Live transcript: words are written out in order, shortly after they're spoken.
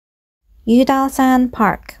Yudalsan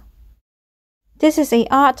Park. This is a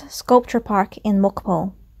art sculpture park in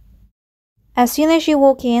Mokpo. As soon as you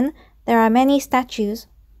walk in, there are many statues.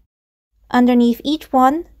 Underneath each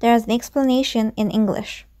one, there is an explanation in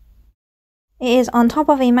English. It is on top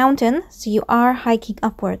of a mountain, so you are hiking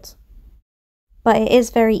upwards. But it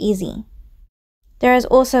is very easy. There is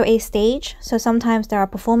also a stage, so sometimes there are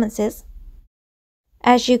performances.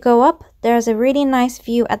 As you go up, there is a really nice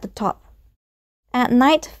view at the top. At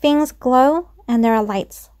night, things glow and there are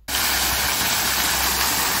lights.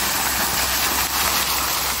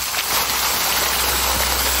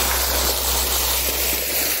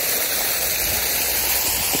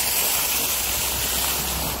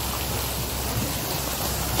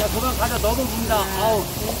 자, 그만 가자. 너무 묻는다. 아우.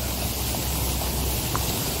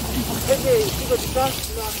 세 찍어줄까?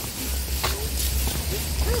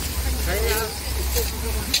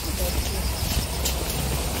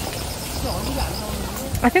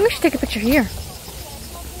 I think we should take a picture here.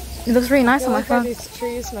 It looks really nice on my phone. These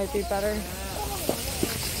trees might be better.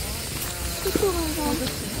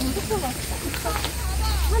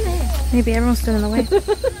 Maybe everyone's still in the way.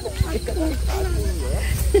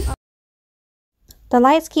 The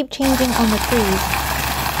lights keep changing on the trees.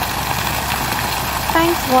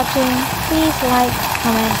 Thanks for watching. Please like,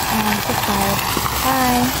 comment, and subscribe.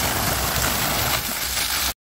 Bye.